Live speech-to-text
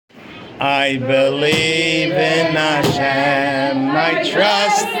I believe in Hashem. I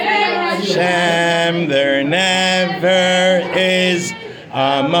trust Hashem. There never is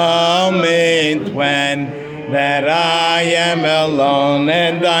a moment when that I am alone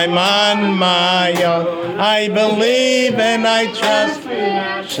and I'm on my own. I believe and I trust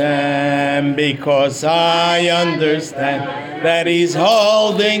Hashem because I understand that He's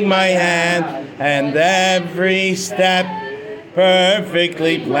holding my hand and every step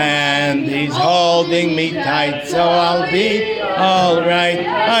perfectly planned. He's holding me tight, so I'll be all right.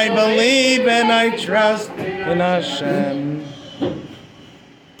 I believe and I trust in Hashem.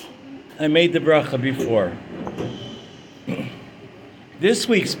 I made the bracha before. This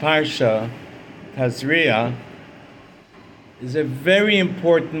week's Parsha, Tazria, is a very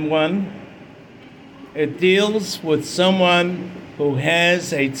important one. It deals with someone who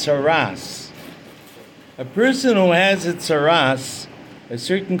has a tsaras. A person who has a tsaras, a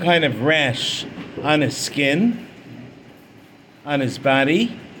certain kind of rash on his skin, on his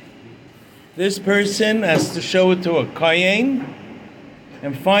body, this person has to show it to a kohen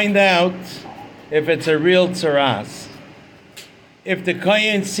and find out if it's a real tsaras. If the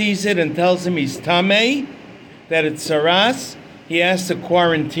kohen sees it and tells him he's tamei, that it's tsaras, he has to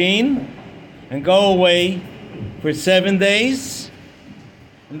quarantine and go away for 7 days,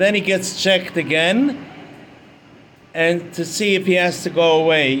 and then he gets checked again, and to see if he has to go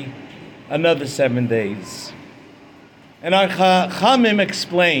away another 7 days. And our Chachamim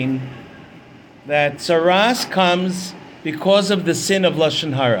explain that tsaras comes because of the sin of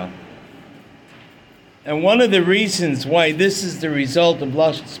Lashon Hara. And one of the reasons why this is the result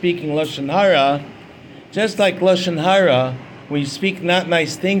of speaking Lashon Hara, just like Lashon Hara, when you speak not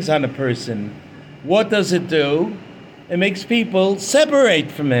nice things on a person, what does it do? It makes people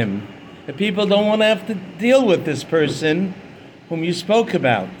separate from him. The people don't want to have to deal with this person whom you spoke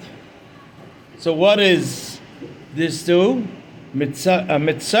about. So what does this do? A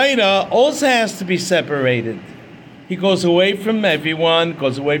Mitzaira also has to be separated. He goes away from everyone,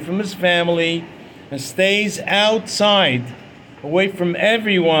 goes away from his family, and stays outside, away from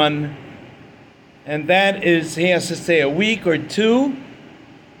everyone. And that is, he has to stay a week or two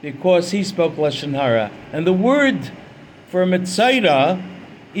because he spoke Lashon Hara. And the word for Mitzaira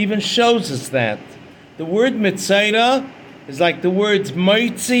even shows us that. The word Mitzaira is like the words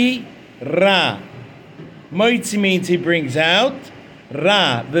Moitzi Ra. Moitzi means he brings out,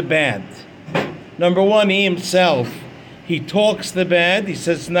 Ra, the bad. Number one, he himself, he talks the bad, he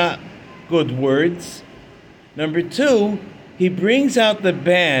says not good words. Number two, he brings out the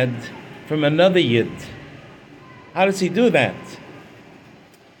bad from another Yid. How does he do that?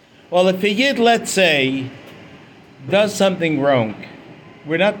 Well, if a Yid, let's say, does something wrong,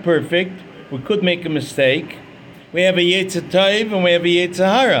 we're not perfect, we could make a mistake. We have a Yetzer Tov and we have a Yetzer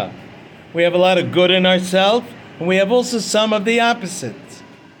Hara. We have a lot of good in ourselves, and we have also some of the opposite.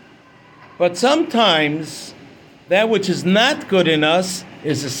 But sometimes that which is not good in us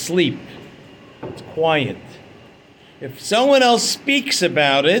is asleep. It's quiet. If someone else speaks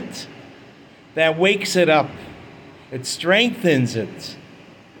about it, that wakes it up. It strengthens it.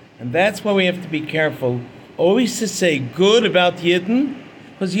 And that's why we have to be careful always to say good about Yidden,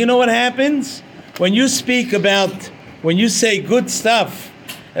 because you know what happens? When you say good stuff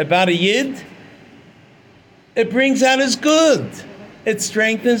about a Yid, it brings out his good. It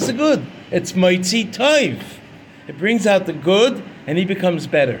strengthens the good. It's Moitzi Tov. It brings out the good and he becomes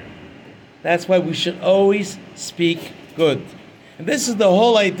better. That's why we should always speak good. And this is the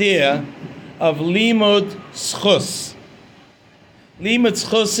whole idea of Limud Zchus. Limud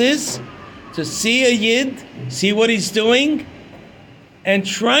Zchus is to see a Yid, see what he's doing, and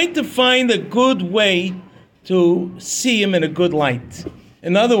try to find a good way to see him in a good light.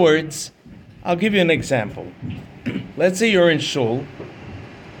 In other words, I'll give you an example. Let's say you're in shul,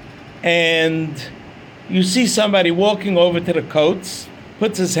 and you see somebody walking over to the coats,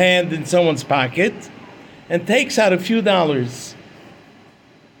 puts his hand in someone's pocket, and takes out a few dollars.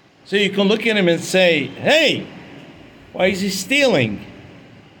 So you can look at him and say, hey, why is he stealing?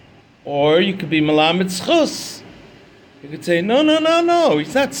 Or you could be Melamed Zchus. You could say, no,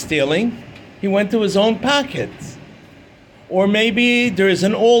 he's not stealing. He went to his own pocket. Or maybe there is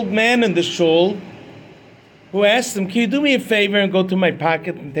an old man in the shul who asked him, can you do me a favor and go to my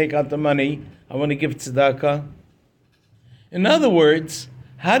pocket and take out the money? I want to give tzedakah. In other words,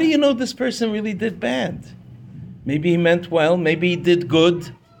 how do you know this person really did bad? Maybe he meant well, maybe he did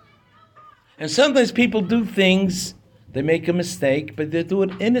good. And sometimes people do things, they make a mistake, but they do it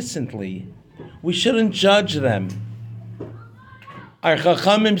innocently. We shouldn't judge them. Our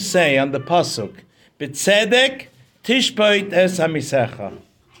Chachamim say on the Pasuk, B'tzedek tishpoit es hamisecha.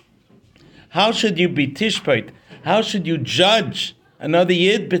 How should you be tishpait? How should you judge another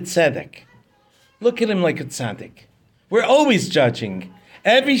yid b'tzedek? Look at him like a tzaddik. We're always judging.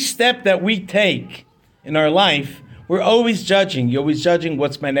 Every step that we take in our life, we're always judging. You're always judging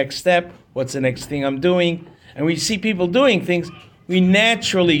what's my next step, what's the next thing I'm doing. And we see people doing things, we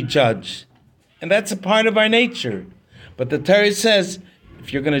naturally judge. And that's a part of our nature. But the Torah says,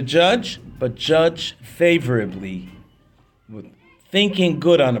 if you're going to judge, but judge favorably, with thinking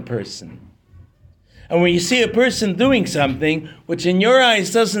good on a person. And when you see a person doing something which in your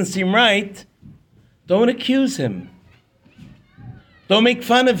eyes doesn't seem right, don't accuse him. Don't make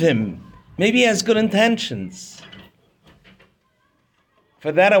fun of him. Maybe he has good intentions.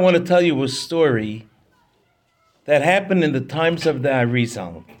 For that, I want to tell you a story that happened in the times of the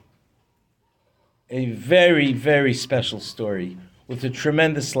Arizal. A very, very special story with a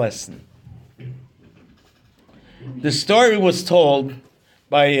tremendous lesson. The story was told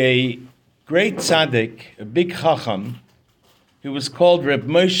by a great tzaddik, a big chacham, who was called Reb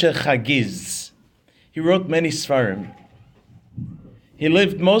Moshe Chagiz. He wrote many svarim. He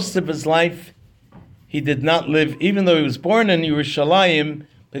lived most of his life. He did not live, even though he was born in Yerushalayim,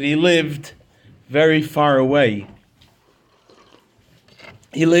 but he lived very far away.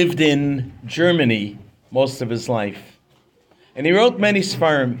 He lived in Germany most of his life. And he wrote many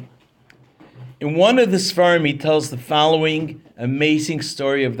svarim. In one of the svarim, he tells the following amazing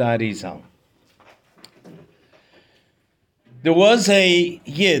story of the Arizal. There was a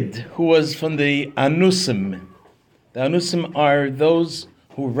Yid who was from the Anusim. The Anusim are those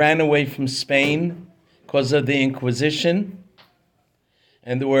who ran away from Spain because of the Inquisition.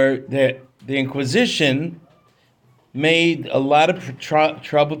 And the Inquisition made a lot of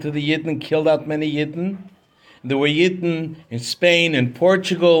trouble to the Yidden, killed out many Yidden. There were Yidden in Spain and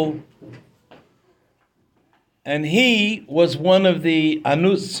Portugal. And he was one of the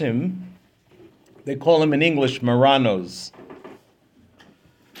Anusim. They call them in English Marranos.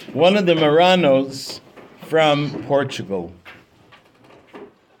 One of the Marranos from Portugal.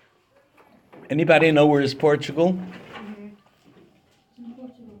 Anybody know where is Portugal?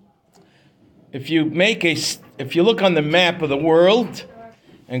 If you look on the map of the world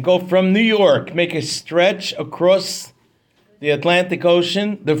and go from New York, make a stretch across the Atlantic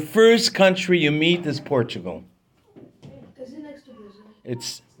Ocean, the first country you meet is Portugal. Is it next to Brazil?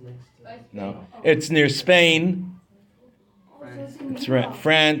 It's near Spain. It's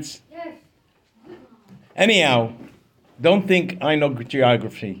France. Anyhow, don't think I know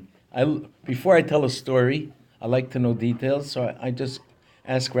geography. Before I tell a story, I like to know details, so I just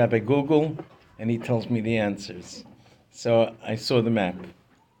ask Rabbi Google, and he tells me the answers. So I saw the map.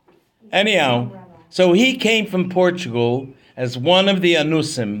 Anyhow, so he came from Portugal as one of the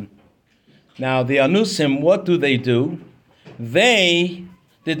Anusim. Now, the Anusim, what do? They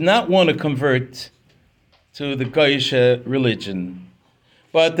did not want to convert to the Goyish religion,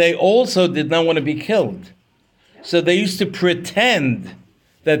 but they also did not want to be killed. So they used to pretend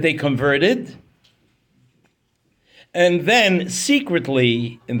that they converted, and then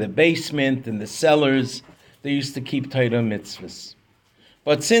secretly in the basement, in the cellars, they used to keep Torah mitzvahs.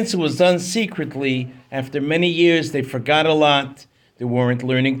 But since it was done secretly, after many years they forgot a lot, they weren't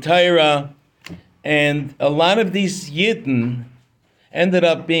learning Torah, and a lot of these Yidden ended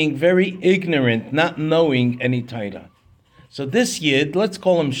up being very ignorant, not knowing any Torah. So this Yid, let's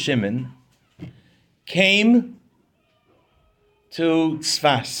call him Shimon, came to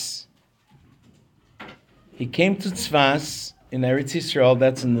Tzfas. He came to Tzfas in Eretz Yisrael,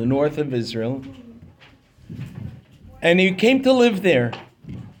 that's in the north of Israel, and he came to live there.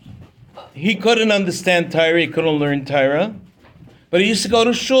 He couldn't understand Torah, he couldn't learn Torah, but he used to go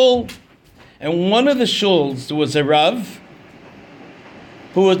to shul. And one of the shuls, there was a Rav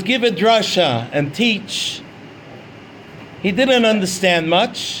who would give a drasha and teach. He didn't understand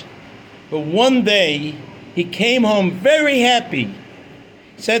much, but one day he came home very happy.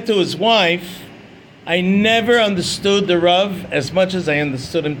 He said to his wife, I never understood the Rav as much as I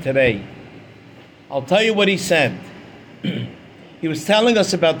understood him today. I'll tell you what he said. He was telling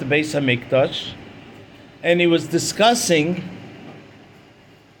us about the Beis HaMikdash, and he was discussing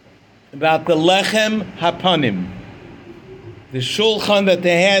about the Lechem Hapanim, the shulchan that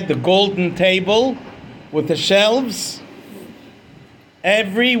they had, the golden table with the shelves.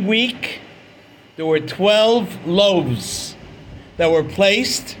 Every week there were 12 loaves that were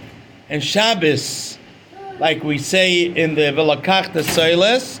placed, and Shabbos, like we say in the Velakachta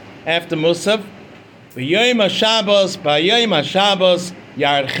Soiles, after Musaf, B'yoyim HaShabbos,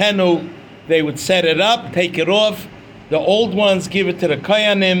 Yarchenu, they would set it up, take it off, the old ones give it to the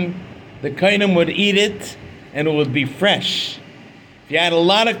Koyanim, the Koyanim would eat it, and it would be fresh. If you had a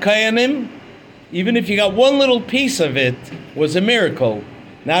lot of Koyanim, even if you got one little piece of it, was a miracle.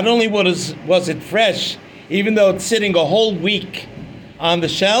 Not only was it fresh, even though it's sitting a whole week on the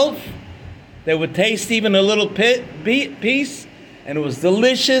shelf, they would taste even a little piece, and it was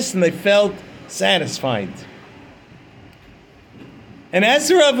delicious, and they felt satisfied. And as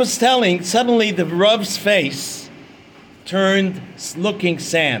the Rav was telling, suddenly the Rav's face turned looking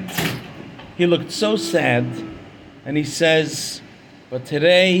sad. He looked so sad, and he says, but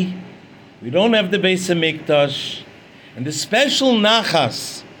today, we don't have the Beis HaMikdash, and the special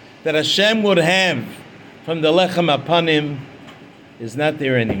nachas that Hashem would have from the Lechem Apanim is not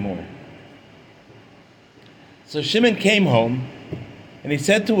there anymore. So Shimon came home, and he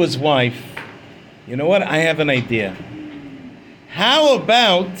said to his wife, you know what, I have an idea. How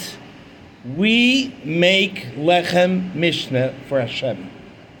about we make Lechem Mishnah for Hashem?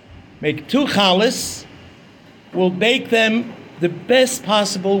 Make 2 challahs, we'll bake them the best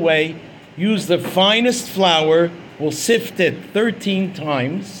possible way, use the finest flour, we'll sift it 13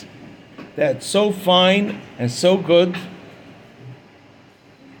 times, that's so fine and so good,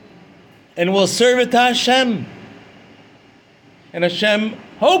 and we'll serve it to Hashem. And Hashem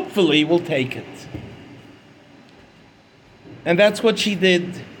hopefully will take it. And that's what she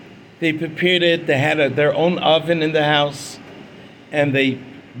did. They prepared it, they had their own oven in the house, and they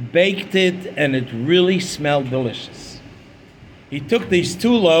baked it, and it really smelled delicious. He took these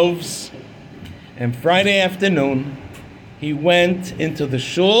 2 loaves, and Friday afternoon, he went into the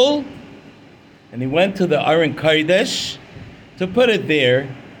shul, and he went to the Aron Kodesh to put it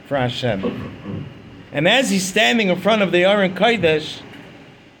there for Hashem. And as he's standing in front of the Aron Kodesh,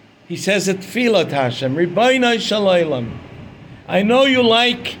 he says a tefillah to Hashem, Ribono shel olam, I know you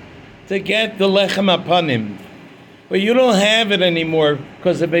like to get the Lechem Apanim, but you don't have it anymore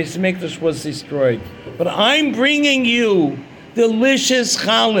because the Beis HaMikdash was destroyed. But I'm bringing you delicious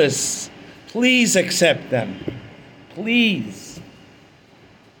challahs. Please accept them. Please.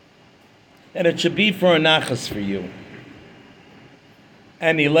 And it should be for a nachas for you.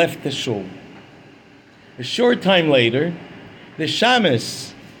 And he left the shul. A short time later, the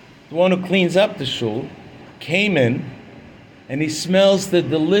shamus, the one who cleans up the shul, came in, and he smells the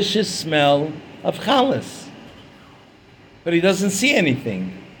delicious smell of challahs. But he doesn't see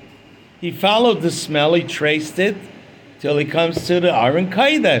anything. He followed the smell, he traced it, till he comes to the Aron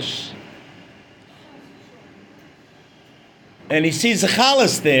Kodesh. And he sees the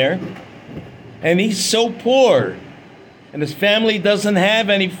challahs there, and he's so poor, and his family doesn't have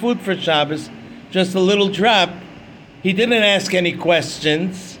any food for Shabbos, just a little drop. He didn't ask any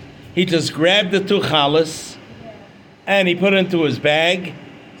questions. He just grabbed the 2 challahs, and he put it into his bag.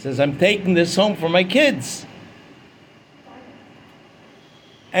 He says, I'm taking this home for my kids.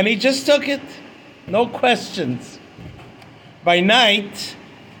 And he just took it. No questions. By night,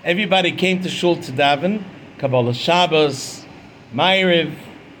 everybody came to shul to daven, Kabbalah Shabbos, Ma'ariv.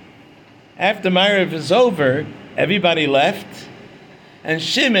 After Ma'ariv is over, everybody left, and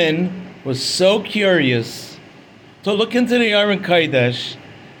Shimon was so curious to look into the Aron Kodesh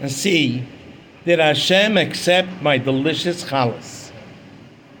and see, did Hashem accept my delicious challahs?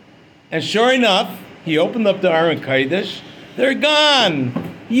 And sure enough, he opened up the Aron Kodesh, they're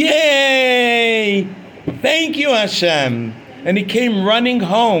gone! Yay! Thank you, Hashem! And he came running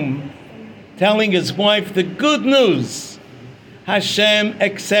home, telling his wife the good news. Hashem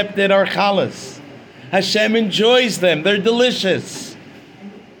accepted our challahs. Hashem enjoys them. They're delicious.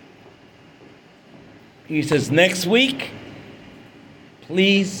 He says, next week,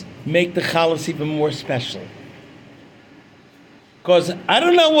 please make the challahs even more special. Because I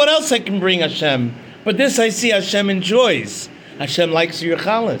don't know what else I can bring Hashem, but this I see Hashem enjoys. Hashem likes your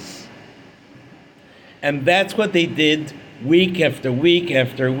challahs. And that's what they did week after week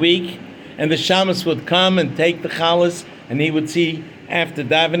after week. And the shamus would come and take the challahs, and he would see after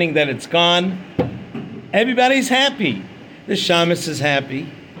davening that it's gone. Everybody's happy. The shamus is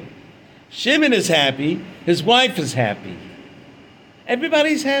happy. Shimon is happy. His wife is happy.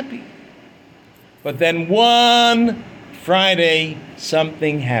 Everybody's happy. But then one Friday,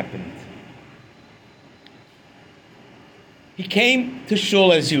 something happened. He came to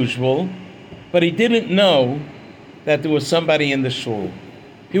shul as usual, but he didn't know that there was somebody in the shul.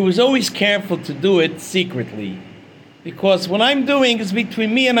 He was always careful to do it secretly, because what I'm doing is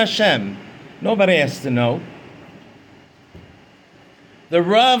between me and Hashem. Nobody has to know. The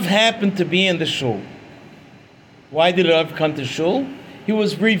Rav happened to be in the shul. Why did the Rav come to shul? He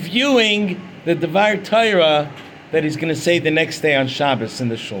was reviewing the Devar Torah that he's going to say the next day on Shabbos in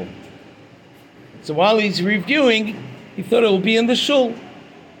the shul. So while he's reviewing, he thought it would be in the shul.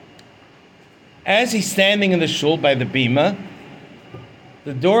 As he's standing in the shul by the bima,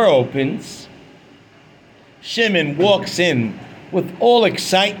 the door opens, Shimon walks in with all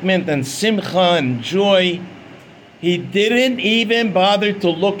excitement and simcha and joy. He didn't even bother to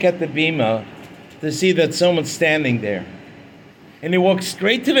look at the bima to see that someone's standing there. And he walks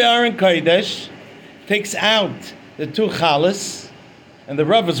straight to the Aron Kodesh, takes out the two chalas, and the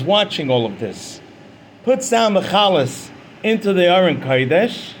Rav is watching all of this, puts down the chalas into the Aron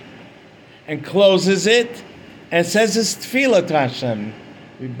Kodesh, and closes it, and says his tefillah to Hashem.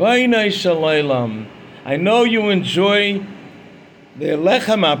 Ribono shel, I know you enjoy the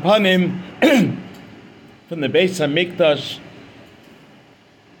lechem apanim from the Beis Hamikdash,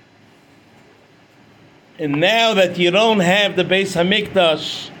 and now that you don't have the Beis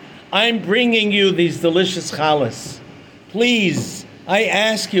Hamikdash, I'm bringing you these delicious chalas. Please, I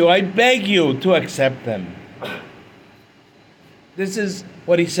ask you, I beg you to accept them. This is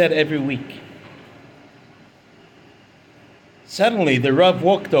what he said every week. Suddenly, the Rav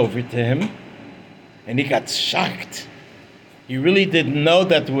walked over to him, and he got shocked. He really didn't know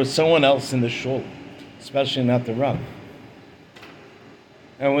that there was someone else in the shul, especially not the Rav.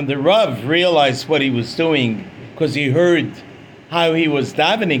 And when the Rav realized what he was doing, because he heard how he was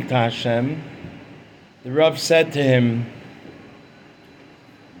davening to Hashem, the Rav said to him,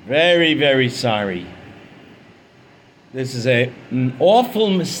 very, very sorry. This is an awful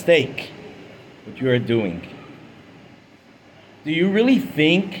mistake, what you are doing. Do you really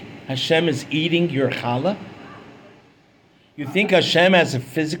think Hashem is eating your challah? You think Hashem has a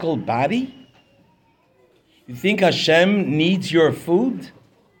physical body? You think Hashem needs your food?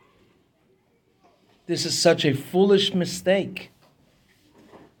 This is such a foolish mistake.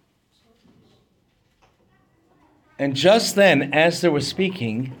 And just then, as they were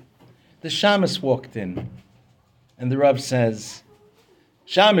speaking, the Shamus walked in. And the Rav says,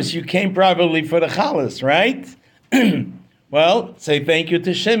 Shamus, you came probably for the chalas, right? Well, say thank you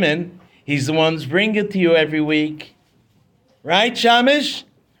to Shimon. He's the one who's bringing it to you every week. Right, Shamish?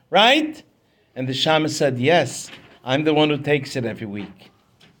 Right? And the Shamus said, yes, I'm the one who takes it every week.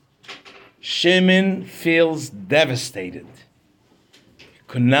 Shimon feels devastated. He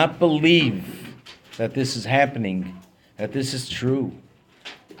could not believe that this is happening, that this is true.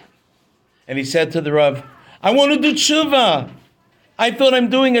 And he said to the Rav, I want to do tshuva. I thought I'm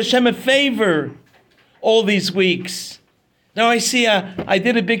doing Hashem a favor all these weeks. Now I see I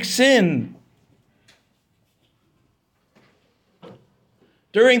did a big sin.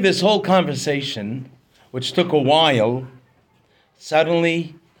 During this whole conversation, which took a while,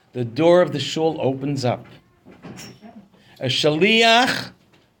 suddenly the door of the shul opens up. A shaliach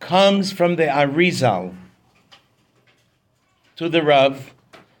comes from the Arizal to the Rav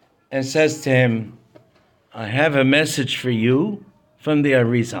and says to him, I have a message for you from the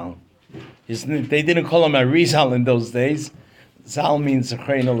Arizal. They didn't call him Arizal in those days. Zal means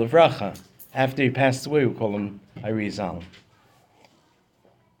Zechreinu Levracha. After he passed away, we call him Arizal.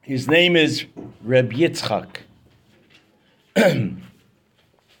 His name is Reb Yitzchak. I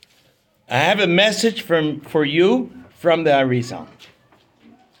have a message for you from the Arizal.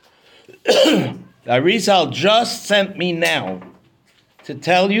 The Arizal just sent me now to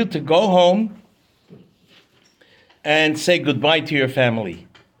tell you to go home and say goodbye to your family.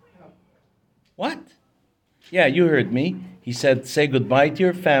 What? Yeah, you heard me. He said, say goodbye to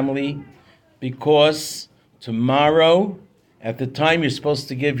your family because tomorrow, at the time you're supposed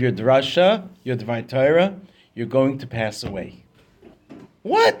to give your drasha, your Dvar Torah, you're going to pass away.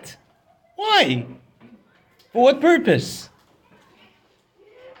 What? Why? For what purpose?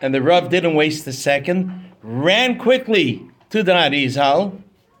 And the Rav didn't waste a second, ran quickly to the Arizal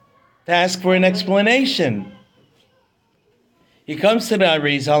to ask for an explanation. He comes to the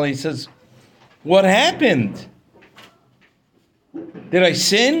Arizal and he says, what happened? Did I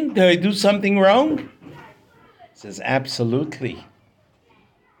sin? Did I do something wrong? He says, absolutely.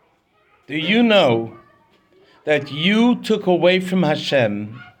 Do you know that you took away from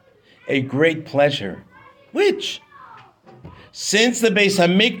Hashem a great pleasure? Which? Since the Beis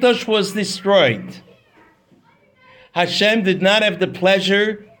Hamikdash was destroyed, Hashem did not have the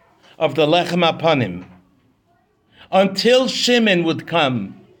pleasure of the Lechem Apanim. Until Shimon would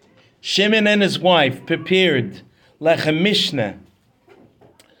come, Shimon and his wife prepared Lechem Mishnah,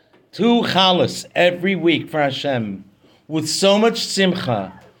 2 chalas every week for Hashem, with so much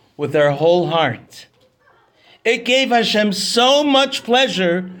simcha, with their whole heart. It gave Hashem so much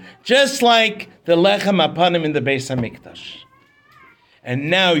pleasure, just like the Lechem Apanim in the Beis Hamikdash. And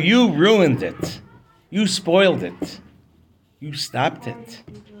now you ruined it. You spoiled it. You stopped it.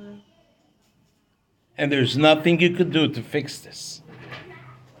 And there's nothing you could do to fix this.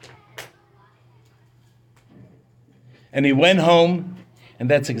 And he went home, and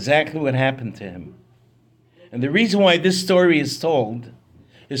that's exactly what happened to him. And the reason why this story is told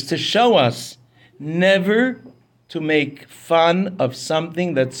is to show us never to make fun of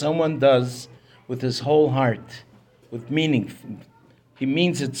something that someone does with his whole heart, with meaning. He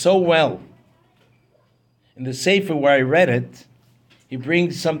means it so well. In the Sefer where I read it, he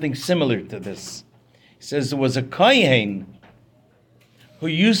brings something similar to this. He says there was a Kohen who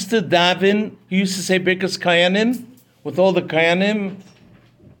used to daven, who used to say Birkas Kohanim with all the Kohanim.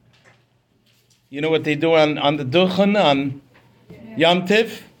 You know what they do on the Duchen, on Yom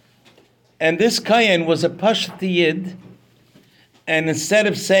Tiv? And this Kohen was a Pashat Yid, and instead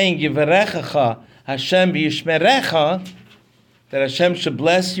of saying Yivarechacha Hashem v'yishmerecha, that Hashem should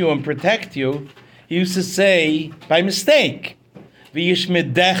bless you and protect you, he used to say, by mistake,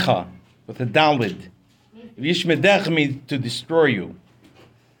 v'yishmedecha, with a dalid. V'yishmedecha means to destroy you.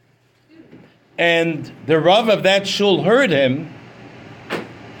 And the Rav of that shul heard him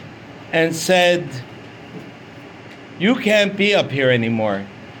and said, you can't be up here anymore.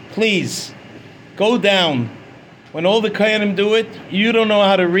 Please, go down. When all the Kohanim do it, you don't know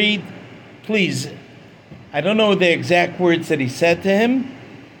how to read. Please. I don't know the exact words that he said to him,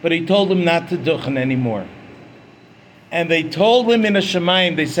 but he told him not to duchen anymore. And they told him in a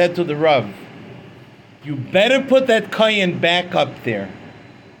Shemayim, they said to the Rav, you better put that Kohen back up there.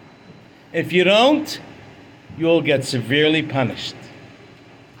 If you don't, you'll get severely punished.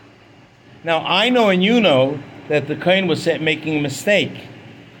 Now, I know and you know that the Kohen was making a mistake.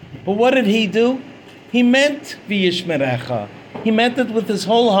 But what did he do? He meant v'yishmerecha. He meant it with his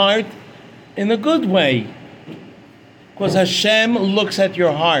whole heart in a good way. Because Hashem looks at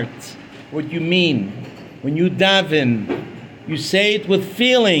your heart, what you mean. When you daven, you say it with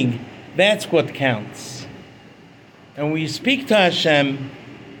feeling. That's what counts. And when you speak to Hashem, you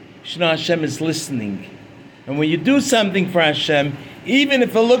should know Hashem is listening. And when you do something for Hashem, even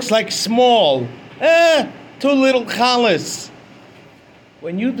if it looks like small, too little chalas.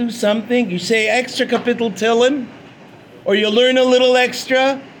 When you do something, you say extra kapitel Tehillim, or you learn a little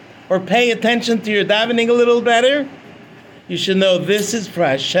extra, or pay attention to your davening a little better, you should know this is for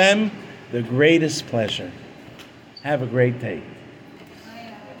Hashem the greatest pleasure. Have a great day.